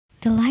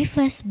The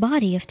lifeless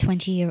body of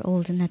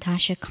 20-year-old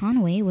Natasha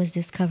Conway was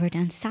discovered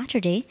on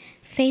Saturday,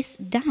 face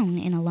down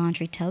in a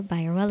laundry tub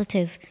by a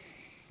relative.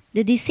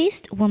 The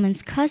deceased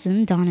woman's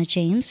cousin, Donna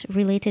James,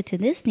 related to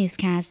this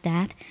newscast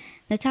that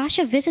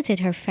Natasha visited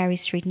her Ferry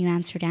Street, New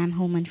Amsterdam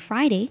home on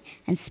Friday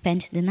and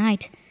spent the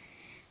night.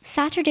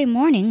 Saturday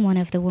morning, one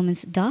of the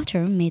woman's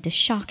daughter made a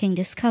shocking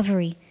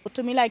discovery.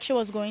 To me, like she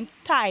was going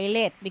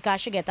toilet because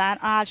she get on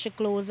all she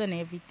clothes and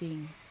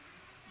everything.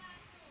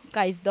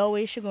 Because it's the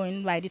way she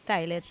going by the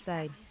toilet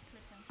side.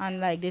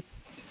 And like the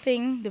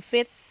thing, the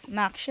fits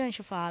knock she and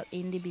she fall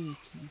in the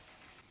beaky.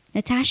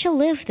 Natasha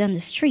lived on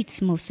the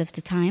streets most of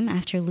the time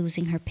after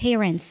losing her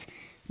parents.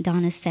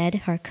 Donna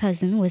said her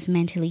cousin was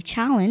mentally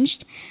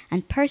challenged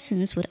and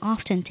persons would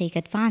often take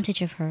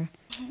advantage of her.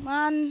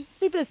 Man,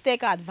 people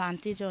take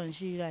advantage on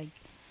she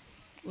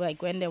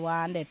like when they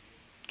want to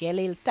get a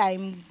little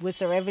time with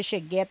wherever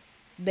she get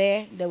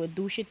there, they would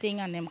do she thing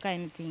and them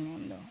kind of thing,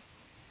 you know.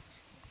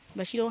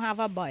 But she don't have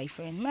a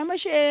boyfriend. Remember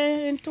she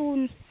in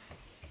tune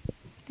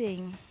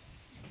thing.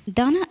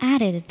 Donna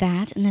added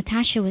that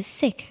Natasha was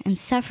sick and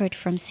suffered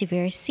from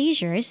severe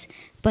seizures,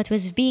 but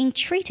was being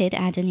treated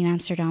at the New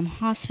Amsterdam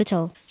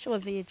hospital. She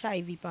was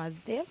HIV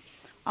positive.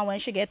 And when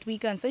she get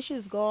weak and so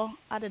she's go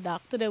at the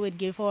doctor, they would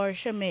give her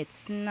she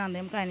medicine and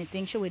them kind of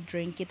thing. She would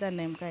drink it and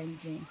them kind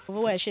of thing.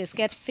 Where she's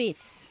get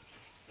fits.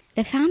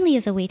 The family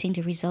is awaiting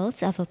the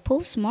results of a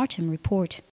post-mortem report.